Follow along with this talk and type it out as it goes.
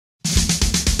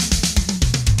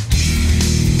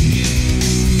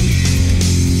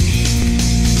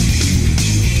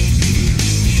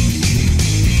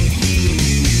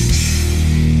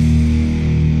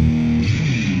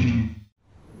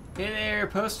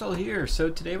Postal here. So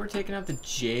today we're taking out the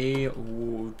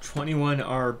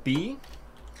J21RB.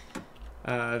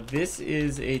 This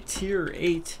is a Tier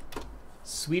 8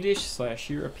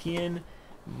 Swedish/European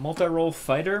multi-role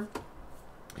fighter.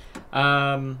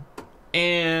 And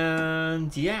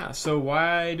yeah, so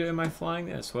why am I flying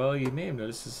this? Well, you may have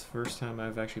noticed this is the first time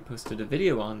I've actually posted a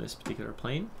video on this particular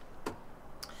plane.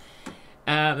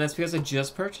 That's because I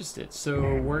just purchased it. So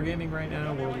Wargaming right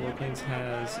now, Warplanes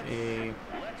has a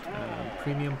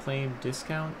premium plane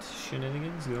discount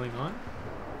shenanigans going on.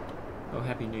 Oh,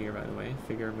 Happy New Year, by the way.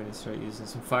 Figure I'm going to start using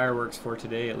some fireworks for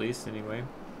today, at least, anyway.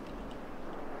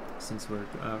 Since we're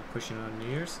pushing on New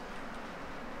Year's.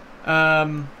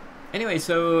 Anyway,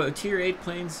 so Tier 8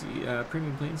 planes,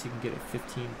 premium planes, you can get it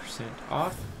 15%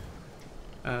 off.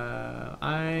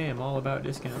 I am all about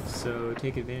discounts, so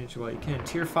take advantage while you can.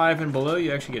 Tier 5 and below,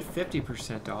 you actually get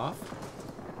 50% off.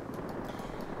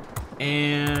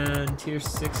 And Tier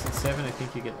 6 and 7, I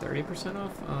think you get 30%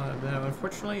 off. Now,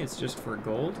 unfortunately, it's just for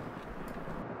gold.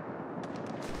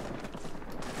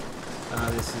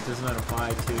 This does not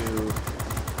apply to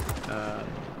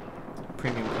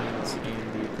premium planes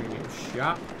in the premium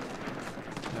shop.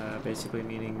 Basically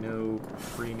meaning no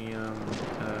premium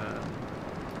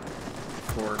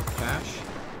for cash.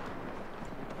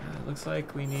 Looks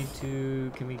like we need to...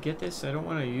 Can we get this? I don't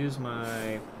want to use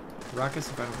my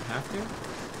rockets if I don't have to.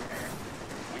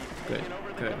 Good,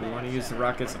 good. We want to use the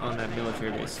rockets on that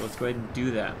military base, so let's go ahead and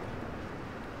do that.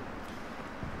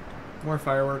 More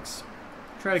fireworks.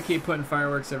 Try to keep putting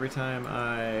fireworks every time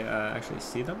I actually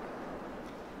see them.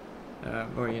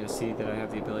 Or, you know, see that I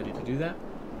have the ability to do that.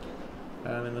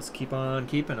 And let's keep on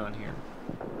keeping on here.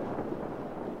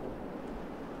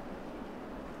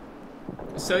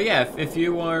 So yeah, if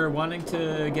you are wanting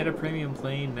to get a premium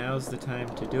plane, now's the time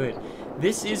to do it.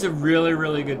 This is a really,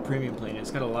 really good premium plane. It's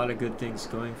got a lot of good things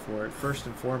going for it. First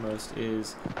and foremost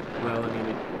is, well, I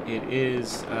mean, it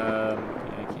is, yeah,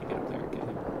 I can't get up there and get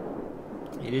him.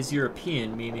 It is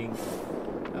European, meaning,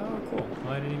 oh, cool.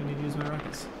 Well, I didn't even need to use my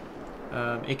rockets.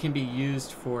 It can be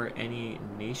used for any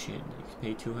nation. You can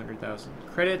pay 200,000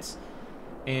 credits,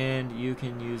 and you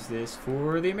can use this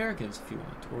for the Americans if you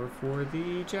want, or for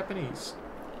the Japanese.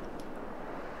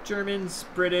 Germans,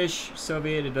 British,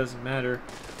 Soviet, it doesn't matter.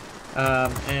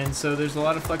 And so there's a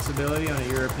lot of flexibility on a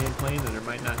European plane that there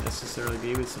might not necessarily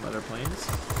be with some other planes.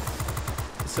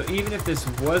 So even if this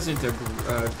wasn't a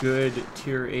good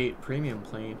Tier 8 premium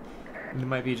plane, it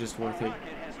might be just worth it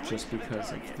just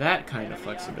because of that kind of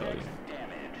flexibility.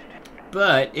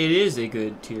 But it is a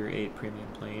good Tier 8 premium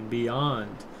plane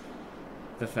beyond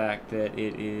the fact that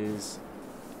it is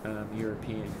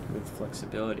European with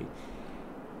flexibility.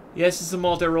 Yes, it's a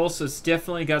multi-role, so it's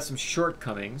definitely got some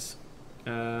shortcomings.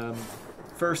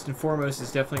 First and foremost,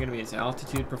 it's definitely going to be its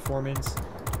altitude performance.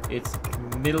 It's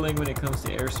middling when it comes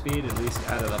to airspeed, at least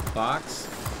out of the box.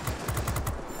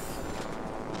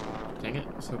 Dang it,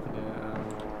 I was hoping to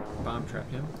bomb trap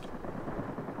him.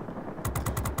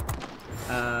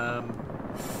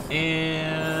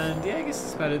 And yeah, I guess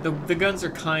that's about it. The guns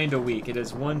are kind of weak. It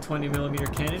has one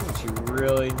 20mm cannon, which you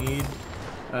really need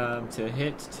to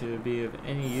hit to be of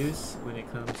any use when it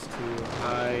comes to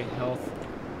high health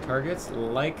targets,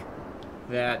 like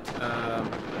that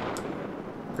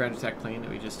ground attack plane that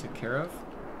we just took care of.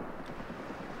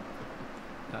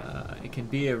 It can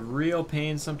be a real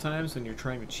pain sometimes when you're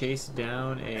trying to chase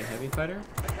down a heavy fighter.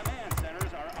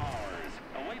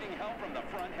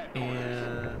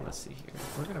 And let's see here.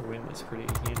 We're going to win this pretty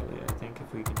handily, I think,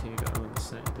 if we continue to own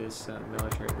this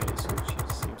military base, which it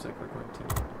seems like we're going to.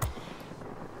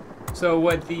 So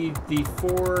what the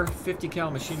 450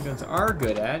 cal machine guns are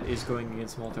good at is going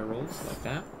against multi-roles like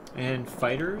that. And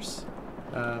fighters,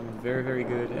 very, very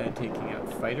good at taking out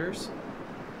fighters.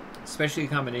 Especially a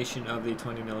combination of the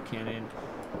 20mm cannon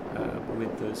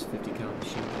with those 50 cal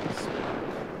machine guns.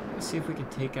 Let's see if we can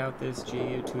take out this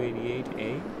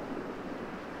Ju-288A.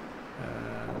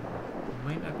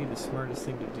 Might not be the smartest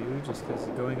thing to do, just because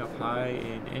going up high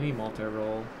in any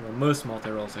multi-role, well, most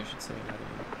multi-roles I should say, not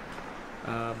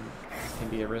any, can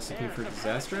be a recipe for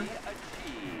disaster.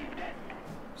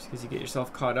 Just because you get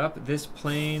yourself caught up. This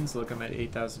plane's, look, I'm at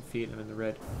 8,000 feet, I'm in the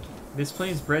red. This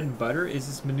plane's bread and butter is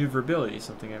its maneuverability,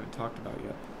 something I haven't talked about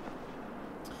yet.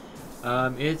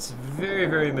 It's very,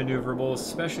 very maneuverable,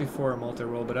 especially for a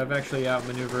multi-role, but I've actually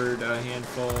outmaneuvered a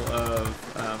handful of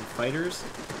fighters.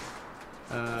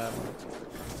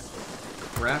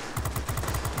 Crap.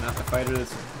 Not the fighter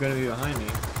that's going to be behind me.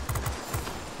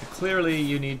 Clearly,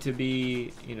 you need to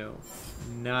be, you know,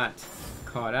 not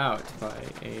caught out by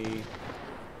a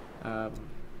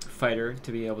fighter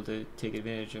to be able to take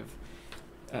advantage of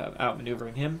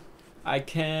outmaneuvering him. I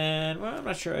can, well, I'm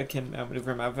not sure I can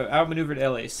outmaneuver him. I've outmaneuvered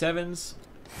LA-7s.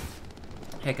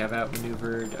 Heck, I've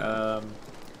outmaneuvered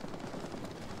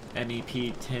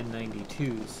MEP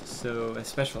 1092s, so a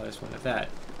specialized one at that.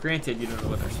 Granted, you don't know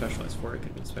what they're specialized for. It could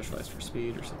have been specialized for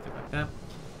speed or something like that.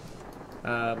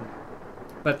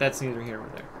 But that's neither here nor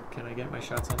there. Can I get my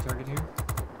shots on target here?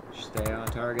 Stay on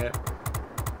target.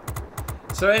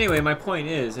 So anyway, my point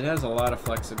is, it has a lot of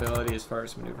flexibility as far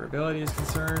as maneuverability is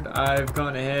concerned. I've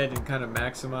gone ahead and kind of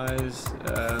maximized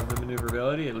the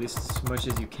maneuverability, at least as much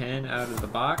as you can out of the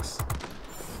box.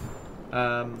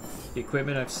 The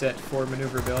equipment I've set for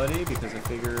maneuverability because I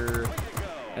figure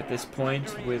at this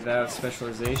point, without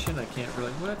specialization, I can't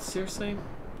really... What? Seriously?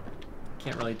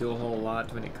 Can't really do a whole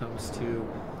lot when it comes to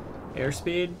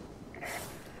airspeed.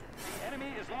 The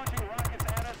enemy is launching rockets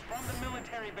at us from the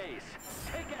military base.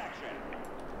 Take action.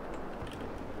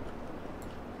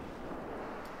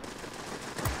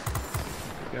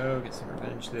 There we go, get some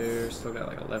revenge there. Still got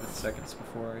like 11 seconds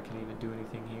before I can even do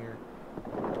anything here.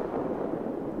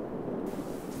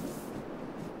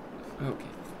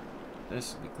 Okay,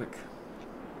 this will be quick.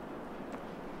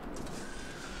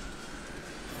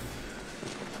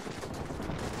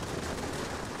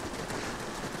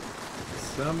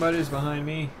 Somebody's behind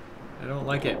me. I don't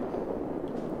like it.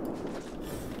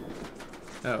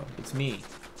 Oh, it's me.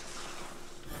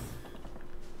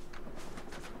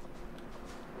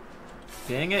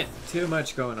 Dang it, too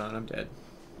much going on. I'm dead.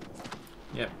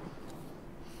 Yep.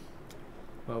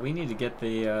 Well, we need to get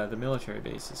the military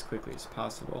base as quickly as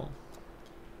possible.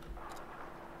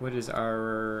 What is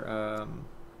our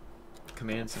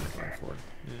command center going for?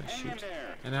 Yeah, shoot.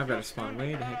 And I've got to spawn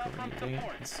way the heck over here. Dang it.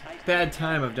 It's bad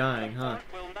time of dying, huh?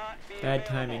 Bad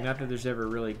timing. Not that there's ever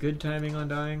really good timing on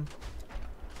dying.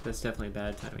 That's definitely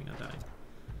bad timing on dying.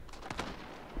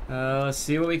 Let's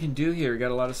see what we can do here. We got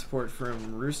a lot of support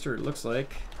from Rooster, it looks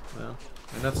like. Well,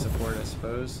 enough support, I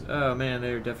suppose. Oh man,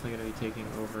 they're definitely going to be taking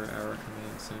over our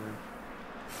command center.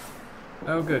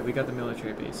 Oh good, we got the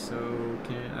military base. So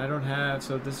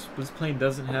this plane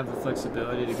doesn't have the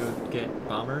flexibility to go get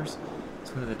bombers.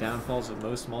 It's one of the downfalls of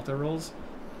most multi-rolls.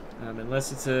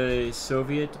 Unless it's a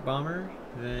Soviet bomber,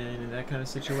 then in that kind of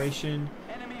situation,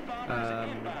 you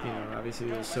know, obviously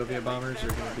those Soviet bombers are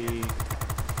going to be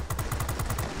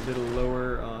a little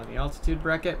lower on the altitude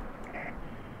bracket. There's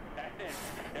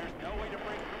no way to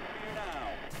break through for you now.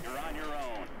 You're on your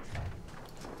own.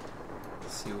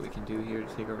 Let's see what we can do here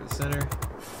to take over the center.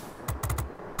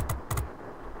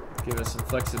 Give us some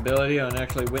flexibility on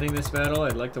actually winning this battle.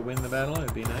 I'd like to win the battle,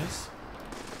 it'd be nice.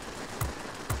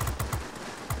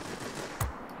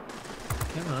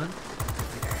 Come on.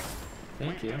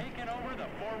 Thank you.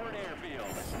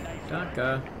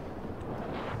 Danke.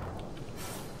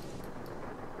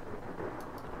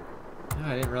 Oh,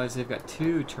 I didn't realize they've got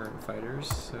 2 turn fighters,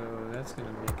 so that's going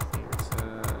to make things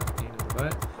a pain in the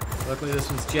butt. Luckily this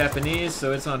one's Japanese,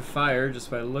 so it's on fire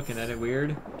just by looking at it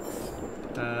weird.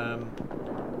 Go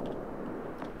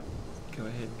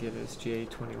ahead and get his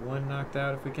J-21 knocked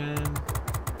out if we can.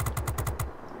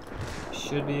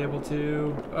 Should be able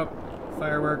to. Oh,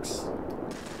 fireworks.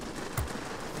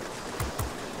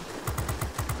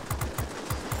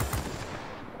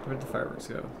 Where'd the fireworks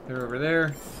go? They're over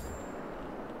there.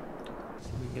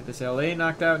 We can get this LA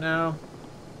knocked out now.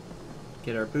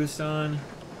 Get our boost on.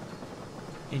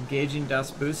 Engaging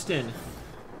Das Boosten.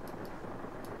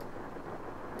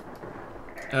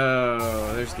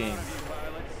 Oh, there's game.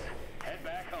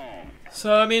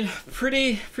 So, I mean,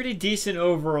 pretty decent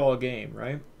overall game,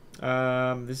 right?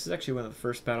 This is actually one of the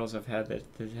first battles I've had that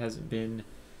hasn't been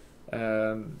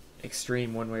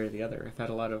extreme one way or the other. I've had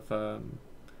a lot of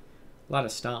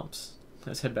stomps.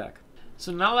 Let's head back.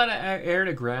 So not a lot of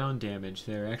air-to-ground damage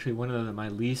there. Actually, one of my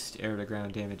least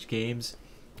air-to-ground damage games.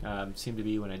 Seemed to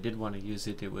be when I did want to use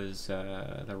it, it was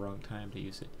the wrong time to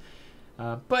use it.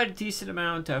 But a decent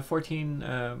amount, 14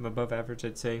 above average,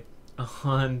 I'd say,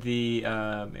 on the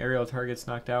aerial targets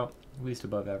knocked out. At least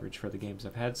above average for the games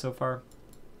I've had so far.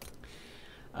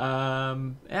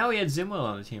 And we had Zimwell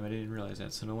on the team. I didn't realize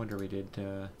that, so no wonder we did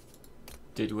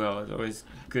well. It's always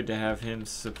good to have him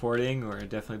supporting, or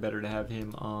definitely better to have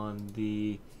him on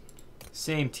the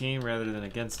same team rather than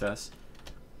against us.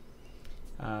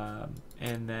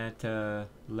 And that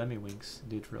Lemmy Winks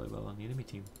did really well on the enemy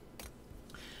team.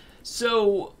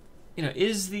 So, you know,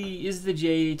 is the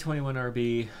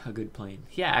J-21RB a good plane?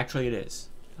 Yeah, actually it is.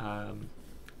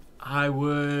 I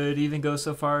would even go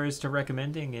so far as to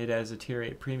recommending it as a Tier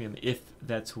 8 premium if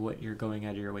that's what you're going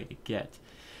out of your way to get.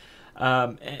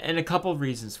 And a couple of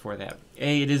reasons for that.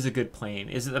 A, it is a good plane.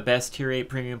 Is it the best Tier 8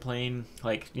 premium plane?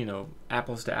 Like, you know,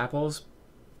 apples to apples?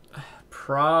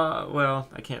 Well,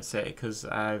 I can't say because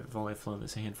I've only flown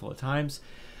this a handful of times.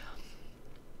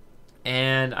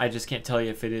 And I just can't tell you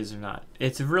if it is or not.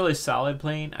 It's a really solid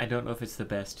plane. I don't know if it's the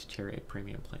best Tier 8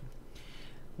 premium plane.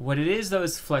 What it is, though,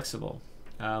 is flexible.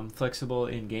 Flexible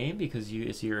in game because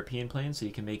it's a European plane, so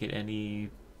you can make it any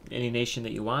nation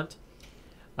that you want.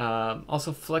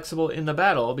 Also flexible in the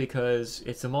battle because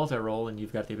it's a multi-role and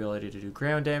you've got the ability to do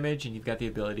ground damage and you've got the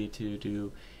ability to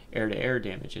do air-to-air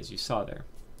damage, as you saw there.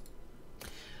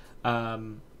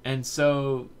 And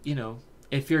so, you know,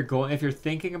 if you're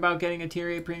thinking about getting a Tier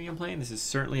 8 premium plane, this is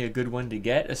certainly a good one to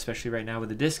get, especially right now with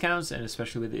the discounts and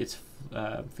especially with its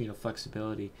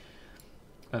flexibility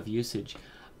of usage.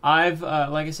 I've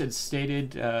like I said,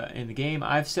 stated in the game,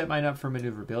 I've set mine up for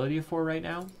maneuverability of 4 right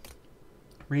now.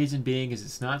 Reason being is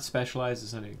it's not specialized,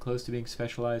 it's not even close to being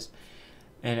specialized,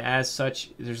 and as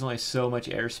such, there's only so much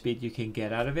airspeed you can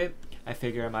get out of it. I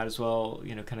figure I might as well,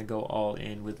 you know, kind of go all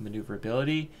in with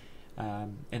maneuverability,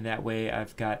 and that way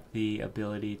I've got the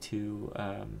ability to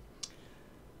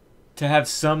have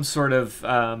some sort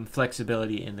of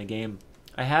flexibility in the game.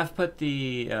 I have put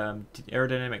the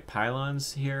aerodynamic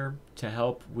pylons here to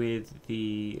help with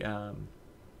the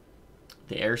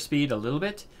airspeed a little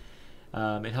bit.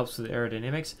 It helps with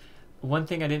aerodynamics. One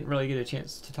thing I didn't really get a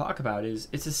chance to talk about is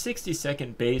it's a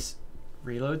 60-second base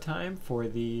reload time for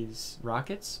these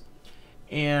rockets,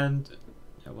 and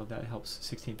well, that helps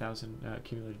 16,000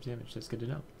 cumulative damage. That's good to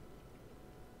know.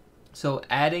 So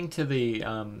adding to the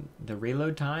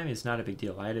reload time is not a big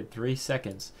deal. I added 3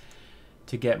 seconds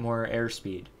to get more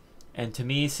airspeed, and to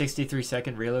me,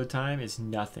 63-second reload time is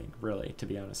nothing, really, to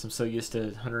be honest. I'm so used to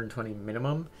 120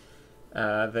 minimum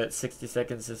that 60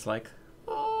 seconds is like,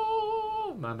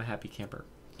 oh, I'm a happy camper.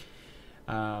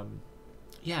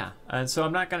 Yeah, and so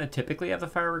I'm not going to typically have the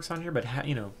fireworks on here, but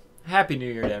you know, Happy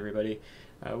New Year to everybody.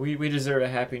 We deserve a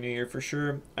Happy New Year for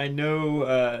sure. I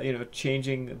know, you know,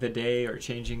 changing the day or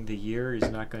changing the year is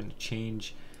not going to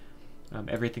change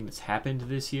everything that's happened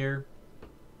this year.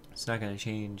 It's not going to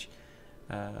change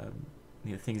you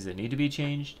know, things that need to be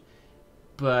changed,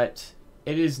 but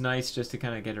it is nice just to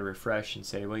kind of get a refresh and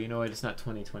say, well, you know what, it's not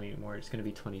 2020 anymore, it's going to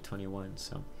be 2021.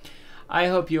 So I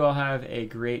hope you all have a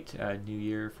great new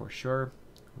year for sure.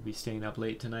 We'll be staying up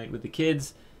late tonight with the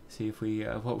kids, see if we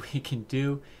what we can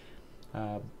do.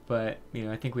 But you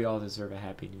know, I think we all deserve a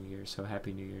Happy New Year, so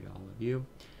Happy New Year to all of you.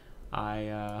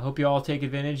 I hope you all take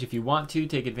advantage, if you want to,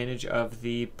 take advantage of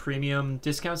the premium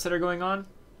discounts that are going on.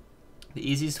 The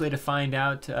easiest way to find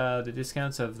out the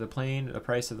discounts of the plane, the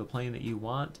price of the plane that you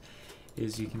want,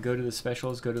 is you can go to the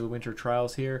specials, go to the winter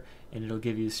trials here, and it'll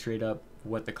give you straight up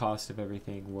what the cost of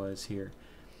everything was here.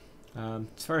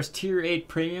 As far as Tier 8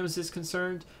 premiums is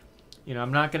concerned, you know,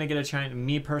 I'm not going to get a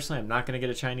me personally, I'm not going to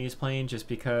get a Chinese plane just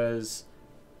because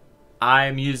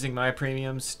I'm using my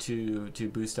premiums to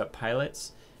boost up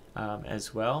pilots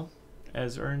as well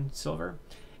as earn silver.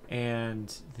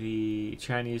 And the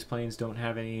Chinese planes don't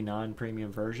have any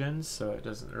non-premium versions, so it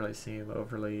doesn't really seem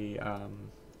overly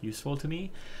useful to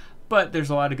me. But there's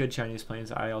a lot of good Chinese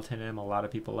planes. IL-10M, a lot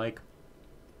of people like.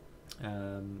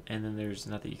 And then there's,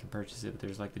 not that you can purchase it, but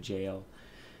there's like the JL.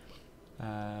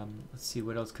 Let's see,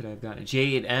 what else could I have gotten? A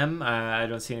J8M. I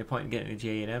don't see any point in getting a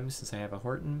J8M since I have a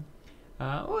Horton.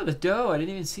 Oh, the Doe. I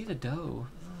didn't even see the Doe.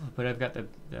 Oh, but I've got the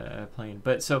plane.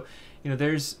 But so, you know,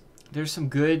 there's some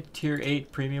good Tier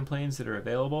 8 premium planes that are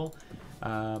available.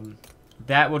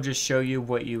 That will just show you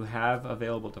what you have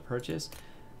available to purchase.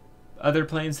 Other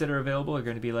planes that are available are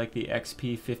going to be like the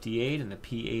XP58 and the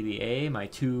P80A, my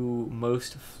 2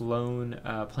 most flown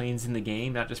planes in the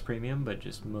game, not just premium, but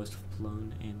just most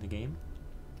flown in the game.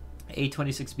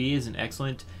 A26B is an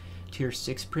excellent Tier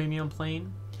 6 premium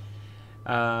plane.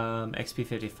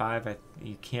 XP55,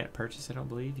 you can't purchase, I don't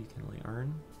believe. You can only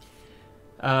earn.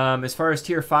 As far as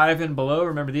Tier 5 and below,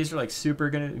 remember these are like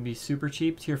going to be super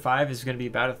cheap. Tier 5 is going to be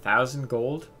about 1,000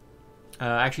 gold.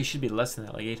 Actually, should be less than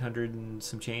that, like 800 and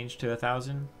some change to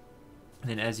 1,000. And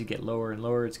then as you get lower and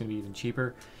lower, it's going to be even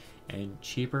cheaper and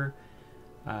cheaper.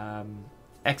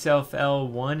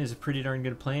 XFL1 is a pretty darn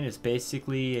good plane. It's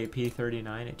basically a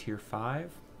P39 at Tier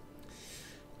 5.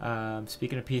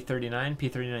 Speaking of P39,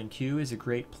 P39Q is a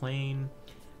great plane.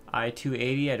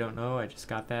 I-280, I don't know. I just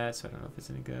got that, so I don't know if it's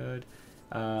any good.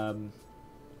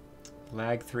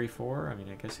 Lag 3-4, I mean,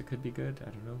 I guess it could be good. I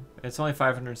don't know. It's only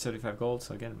 575 gold,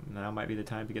 so again, now might be the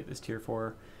time to get this Tier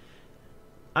 4.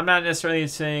 I'm not necessarily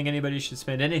saying anybody should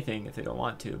spend anything if they don't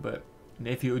want to, but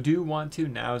if you do want to,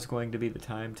 now is going to be the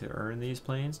time to earn these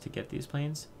planes, to get these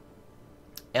planes.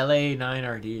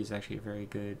 LA9RD is actually a very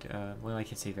good, well, I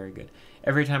can't say very good.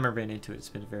 Every time I've ran into it, it's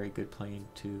been a very good plane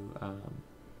to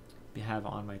have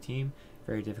on my team.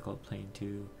 Very difficult plane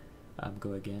to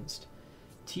go against.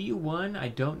 T1, I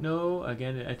don't know.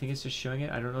 Again, I think it's just showing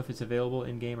it. I don't know if it's available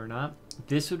in game or not.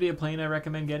 This would be a plane I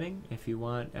recommend getting if you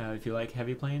want. If you like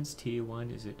heavy planes,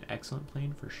 T1 is an excellent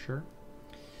plane for sure.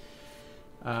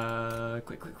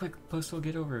 Quick, Postal,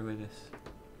 get over with this.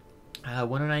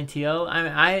 109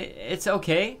 TL. It's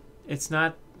okay. It's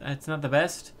not the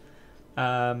best.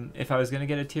 If I was gonna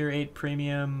get a tier 8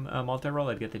 premium multi-role,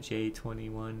 I'd get the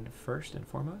J21 first and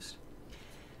foremost.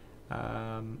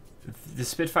 The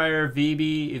Spitfire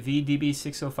VDB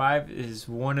 605 is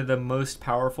one of the most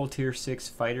powerful tier 6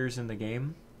 fighters in the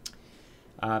game.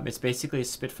 It's basically a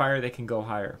Spitfire that can go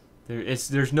higher.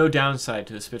 There's no downside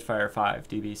to the Spitfire 5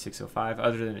 DB 605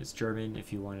 other than it's German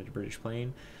if you wanted a British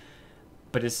plane.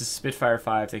 But it's a Spitfire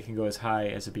 5 that can go as high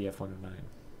as a BF 109.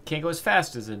 Can't go as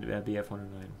fast as a BF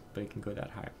 109, but it can go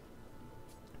that high.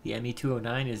 The ME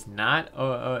 209 is not.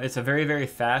 It's a very, very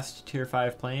fast tier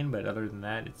 5 plane, but other than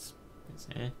that, it's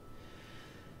eh.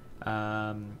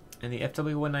 And the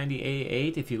FW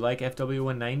 190A8, if you like FW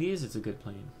 190s, it's a good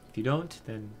plane. If you don't,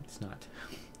 then it's not.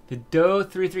 The DO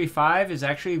 335 is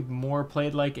actually more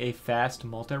played like a fast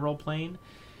multi-role plane.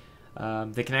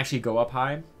 They can actually go up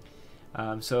high.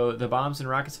 So the bombs and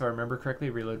rockets, if I remember correctly,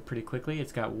 reload pretty quickly.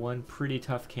 It's got one pretty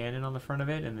tough cannon on the front of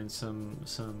it, and then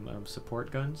some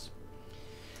support guns.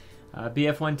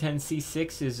 BF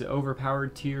 110C6 is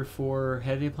overpowered tier 4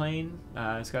 heavy plane.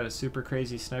 It's got a super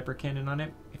crazy sniper cannon on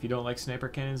it. If you don't like sniper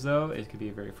cannons, though, it could be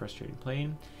a very frustrating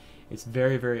plane. It's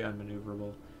very, very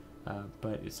unmaneuverable,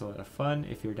 but it's a lot of fun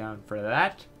if you're down for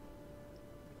that.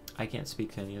 I can't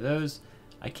speak to any of those.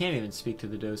 I can't even speak to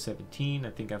the DO 17.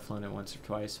 I think I've flown it once or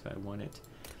twice if I won it.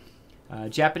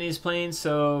 Japanese planes,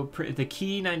 so the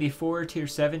Key 94 Tier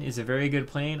 7 is a very good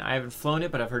plane. I haven't flown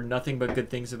it, but I've heard nothing but good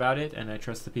things about it, and I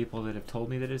trust the people that have told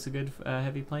me that it's a good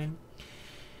heavy plane.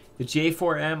 The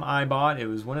J4M I bought. It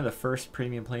was one of the first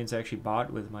premium planes I actually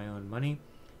bought with my own money.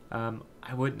 I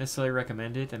wouldn't necessarily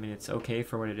recommend it. I mean, it's okay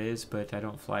for what it is, but I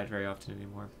don't fly it very often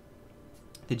anymore.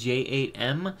 The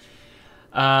J8M,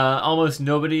 almost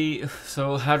nobody.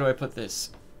 So how do I put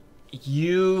this?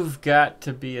 You've got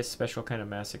to be a special kind of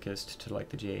masochist to like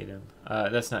the J8M.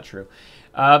 That's not true.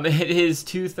 It is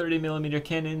two 30mm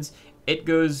cannons. It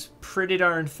goes pretty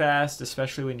darn fast,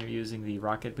 especially when you're using the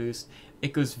rocket boost.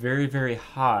 It goes very, very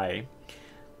high,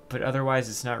 but otherwise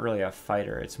it's not really a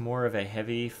fighter. It's more of a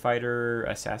heavy fighter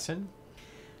assassin.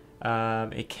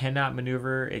 It cannot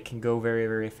maneuver. It can go very,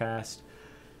 very fast.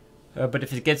 But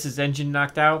if it gets its engine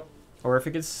knocked out, or if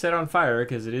it gets set on fire,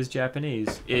 because it is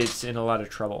Japanese, it's in a lot of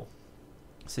trouble.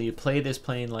 So you play this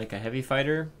plane like a heavy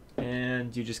fighter,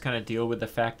 and you just kind of deal with the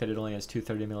fact that it only has two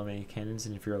 30mm cannons,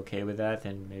 and if you're okay with that,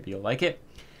 then maybe you'll like it.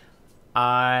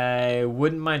 I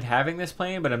wouldn't mind having this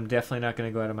plane, but I'm definitely not going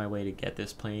to go out of my way to get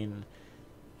this plane,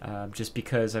 just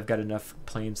because I've got enough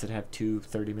planes that have two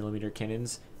 30mm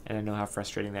cannons, and I know how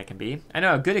frustrating that can be. I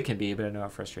know how good it can be, but I know how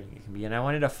frustrating it can be, and I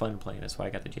wanted a fun plane. That's why I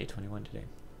got the J21 today.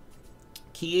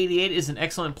 Key 88 is an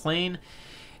excellent plane.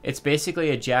 It's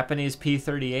basically a Japanese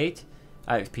P-39.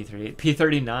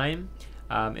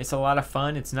 It's a lot of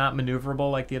fun. It's not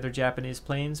maneuverable like the other Japanese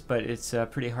planes, but it's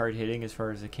pretty hard hitting as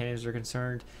far as the cannons are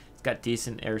concerned. It's got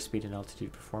decent airspeed and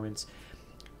altitude performance.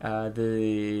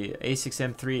 The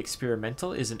A6M3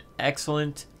 Experimental is an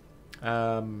excellent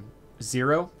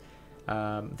Zero.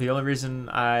 The only reason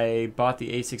I bought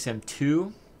the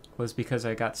A6M2 was because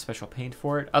I got special paint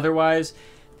for it. Otherwise,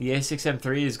 the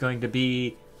A6M3 is going to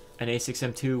be an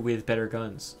A6M2 with better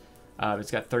guns.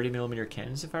 It's got 30mm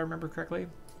cannons, if I remember correctly,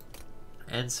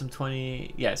 and some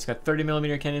 20. Yeah, it's got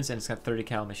 30mm cannons and it's got 30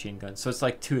 cal machine guns. So it's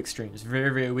like two extremes: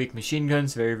 very, very weak machine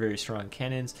guns, very, very strong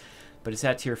cannons. But it's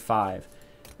at tier 5,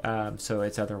 so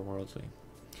it's otherworldly.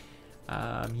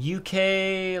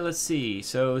 UK, let's see.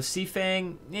 So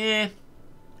Seafang,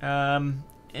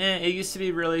 it used to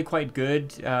be really quite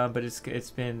good, but it's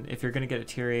been, if you're gonna get a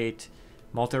tier 8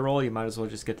 multi-role, you might as well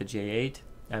just get the J8.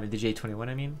 I mean the J21.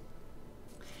 I mean.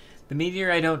 The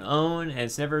Meteor I don't own, and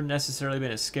it's never necessarily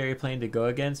been a scary plane to go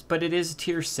against, but it is a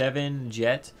tier 7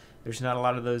 jet. There's not a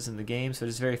lot of those in the game, so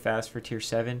it's very fast for tier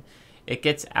 7. It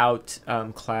gets out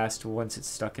classed once it's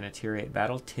stuck in a tier 8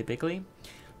 battle, typically,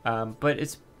 but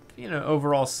it's, you know,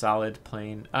 overall solid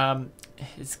plane.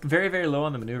 It's very, very low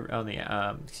on the maneuver, on the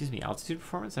altitude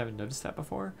performance. I haven't noticed that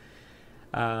before.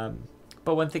 But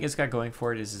one thing it's got going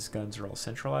for it is its guns are all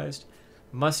centralized.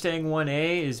 Mustang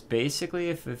 1A is basically,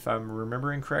 if I'm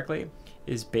remembering correctly,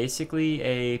 is basically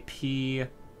a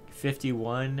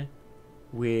P51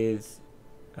 with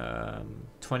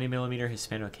 20mm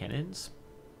Hispano cannons.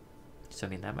 So, I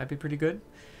mean, that might be pretty good.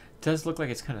 It does look like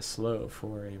it's kind of slow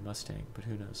for a Mustang, but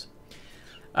who knows.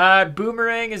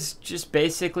 Boomerang is just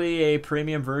basically a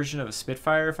premium version of a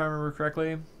Spitfire, if I remember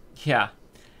correctly. Yeah.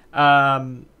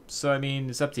 So, I mean,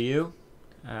 it's up to you.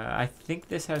 I think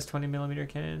this has 20mm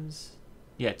cannons.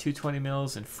 Yeah, 220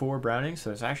 mils and 4 Browning,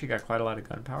 so it's actually got quite a lot of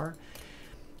gunpowder.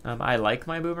 I like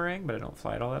my Boomerang, but I don't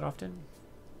fly it all that often.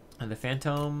 And the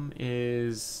Phantom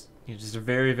is just a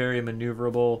very, very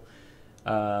maneuverable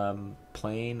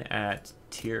plane at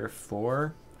tier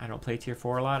 4. I don't play tier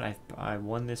 4 a lot. I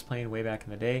won this plane way back in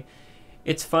the day.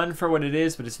 It's fun for what it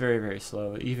is, but it's very, very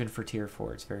slow. Even for tier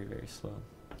 4, it's very, very slow.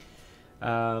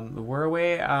 The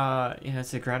Whirlaway,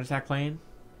 it's a ground attack plane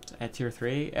at tier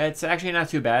 3. It's actually not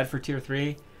too bad for tier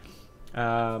 3.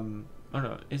 Oh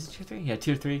no, is it tier 3? Yeah,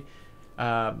 tier 3.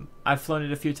 I've flown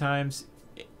it a few times.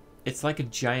 It's like a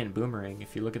giant boomerang.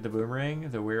 If you look at the boomerang,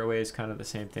 the Whirlaway is kind of the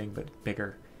same thing, but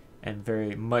bigger and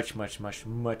very much less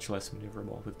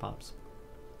maneuverable with bombs.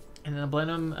 And then the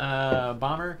Blenheim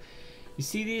bomber, you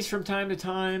see these from time to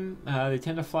time. They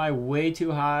tend to fly way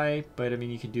too high, but I mean,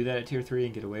 you can do that at tier 3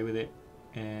 and get away with it.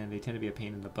 And they tend to be a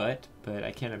pain in the butt, but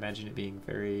I can't imagine it being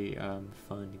very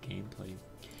fun gameplay.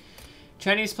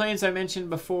 Chinese planes I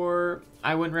mentioned before,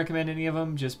 I wouldn't recommend any of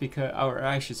them just because, or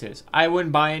I should say this, I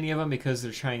wouldn't buy any of them because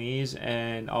they're Chinese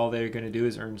and all they're going to do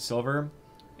is earn silver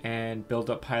and build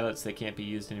up pilots that can't be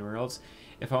used anywhere else.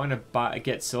 If I want to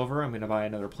get silver, I'm going to buy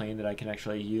another plane that I can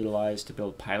actually utilize to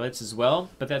build pilots as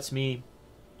well, but that's me.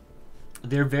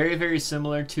 They're very, very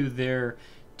similar to their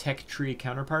tech tree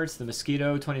counterparts. The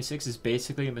Mosquito 26 is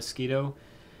basically a Mosquito.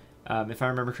 If I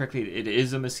remember correctly, it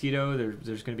is a Mosquito.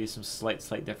 There's going to be some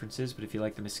slight differences, but if you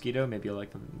like the Mosquito, maybe you'll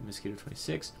like the Mosquito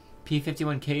 26.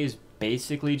 P51K is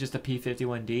basically just a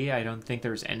P51D. I don't think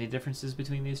there's any differences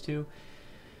between these two,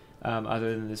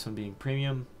 other than this one being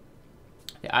premium.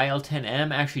 The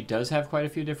IL-10M actually does have quite a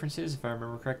few differences, if I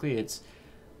remember correctly. It's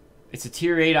a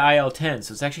tier 8 IL-10,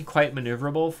 so it's actually quite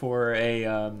maneuverable for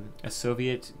a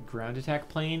Soviet ground attack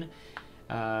plane.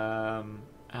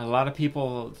 A lot of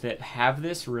people that have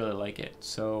this really like it.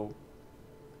 So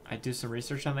I do some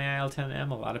research on the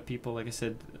IL-10M. A lot of people, like I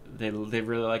said, they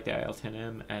really like the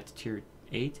IL-10M at tier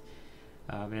 8.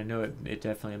 And I know it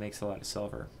definitely makes a lot of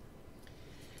silver.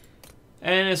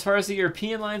 And as far as the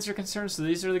European lines are concerned, so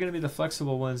these are going to be the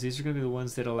flexible ones. These are going to be the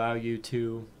ones that allow you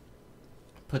to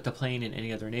put the plane in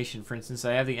any other nation. For instance,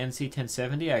 I have the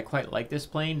NC-1070. I quite like this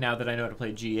plane now that I know how to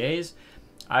play GAs.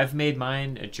 I've made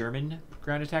mine a German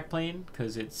ground attack plane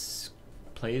because it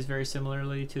plays very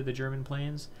similarly to the German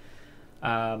planes.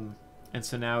 And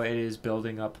so now it is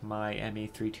building up my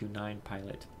MA329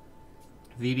 pilot.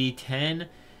 VB10,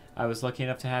 I was lucky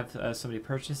enough to have somebody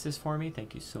purchase this for me.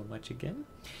 Thank you so much again.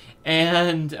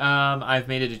 And I've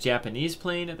made it a Japanese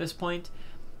plane at this point.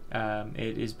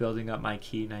 It is building up my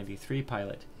Key 93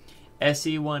 pilot.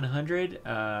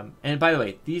 SE100, and by the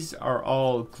way, these are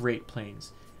all great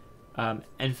planes.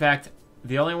 In fact,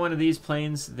 the only one of these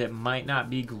planes that might not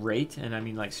be great, and I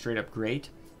mean like straight up great,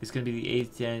 is going to be the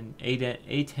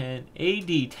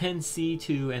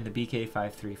AD10C2 and the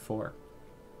BK534.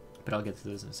 But I'll get to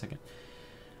those in a second.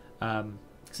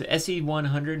 So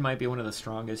SE100 might be one of the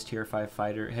strongest tier 5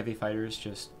 heavy fighters,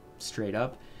 just straight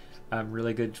up.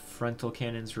 Really good frontal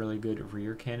cannons, really good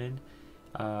rear cannon.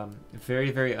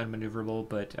 Very, very unmaneuverable,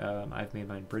 but I've made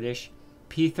mine British.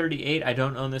 P-38, I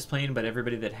don't own this plane, but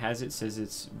everybody that has it says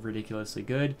it's ridiculously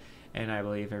good, and I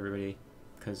believe everybody,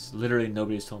 because literally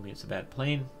nobody's told me it's a bad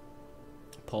plane.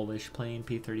 Polish plane,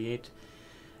 P-38.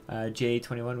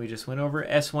 J21 we just went over.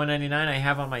 S-199 I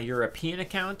have on my European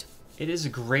account. It is a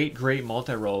great, great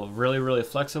multi-role. Really, really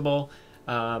flexible.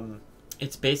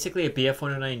 It's basically a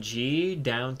BF-109G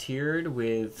down-tiered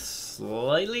with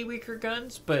slightly weaker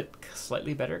guns, but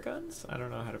slightly better guns. I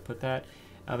don't know how to put that.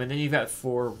 And then you've got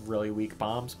 4 really weak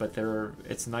bombs, but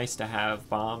it's nice to have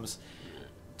bombs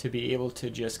to be able to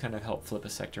just kind of help flip a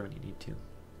sector when you need to.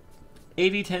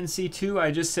 AD-10C2,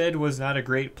 I just said, was not a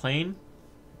great plane.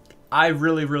 I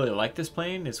really, really like this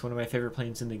plane. It's one of my favorite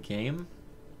planes in the game.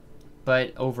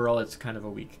 But overall, it's kind of a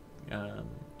weak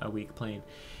plane.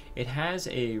 It has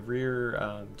a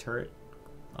rear turret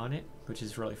on it, which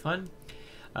is really fun.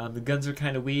 The guns are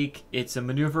kind of weak. It's a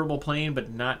maneuverable plane,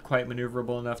 but not quite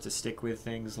maneuverable enough to stick with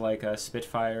things like a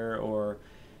Spitfire or,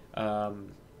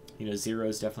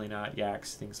 Zeros, definitely not,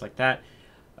 Yaks, things like that.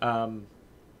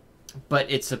 But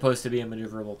it's supposed to be a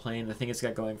maneuverable plane. The thing it's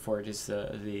got going for it is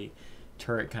the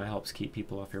turret kind of helps keep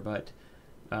people off your butt.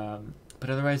 But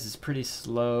otherwise, it's pretty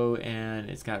slow, and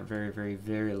it's got very, very,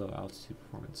 very low altitude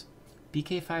performance.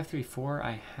 BK534,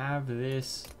 I have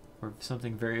this, or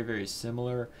something very, very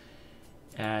similar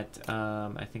at,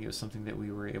 I think it was something that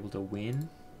we were able to win. I'm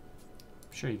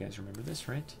sure you guys remember this,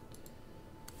 right?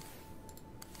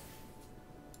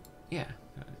 Yeah.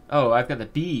 Oh, I've got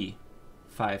the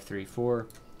B534.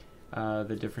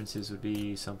 The differences would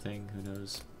be something, who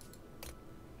knows.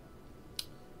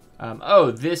 Oh,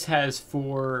 this has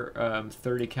 4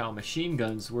 30 cal machine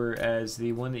guns, whereas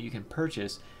the one that you can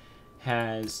purchase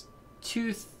has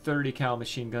 2 30 cal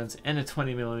machine guns and a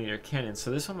 20mm cannon. So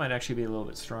this one might actually be a little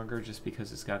bit stronger just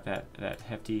because it's got that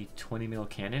hefty 20mm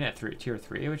cannon at tier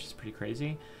 3, which is pretty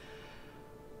crazy.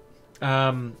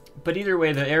 But either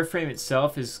way, the airframe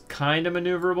itself is kind of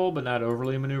maneuverable, but not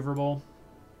overly maneuverable.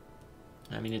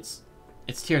 I mean, it's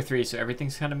tier 3, so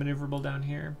everything's kind of maneuverable down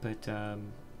here, but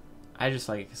I just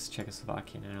like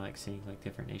Czechoslovakian, and I like seeing like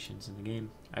different nations in the game.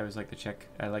 I always like the Czech.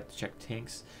 I like the Czech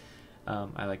tanks.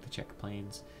 I like the Czech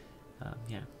planes.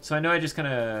 Yeah. So I know I just kind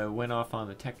of went off on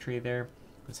the tech tree there.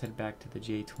 Let's head back to the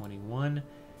J-21.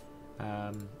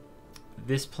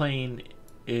 This plane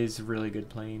is a really good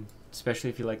plane,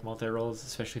 especially if you like multi-rolls,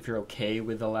 especially if you're okay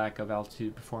with the lack of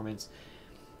altitude performance.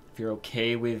 If you're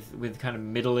okay with kind of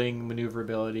middling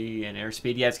maneuverability and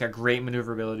airspeed. Yeah, it's got great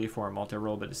maneuverability for a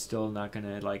multi-roll, but it's still not going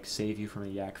to like save you from a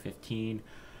Yak-15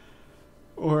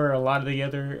 or a lot of the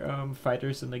other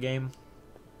fighters in the game.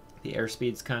 The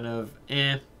airspeed's kind of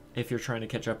if you're trying to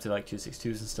catch up to like 262s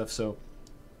and stuff. So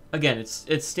again,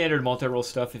 it's standard multi-roll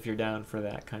stuff if you're down for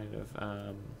that kind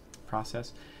of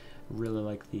process. Really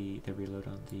like the reload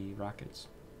on the rockets.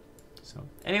 So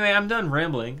anyway, I'm done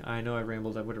rambling. I know I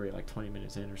rambled, I would have like 20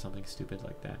 minutes in or something stupid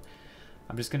like that.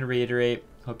 I'm just going to reiterate,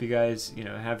 hope you guys,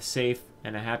 have a safe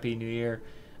and a happy new year.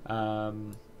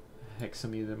 Heck,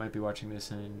 some of you that might be watching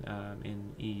this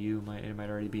in EU, it might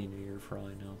already be New Year for all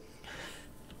I know.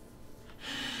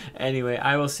 Anyway,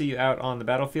 I will see you out on the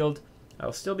battlefield.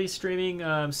 I'll still be streaming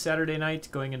Saturday night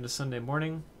going into Sunday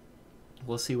morning.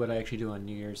 We'll see what I actually do on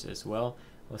New Year's as well.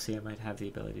 We'll see, I might have the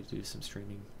ability to do some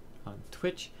streaming on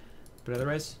Twitch. But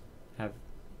otherwise, what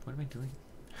am I doing?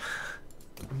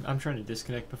 I'm trying to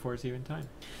disconnect before it's even time.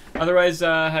 Otherwise,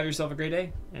 have yourself a great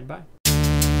day, and bye.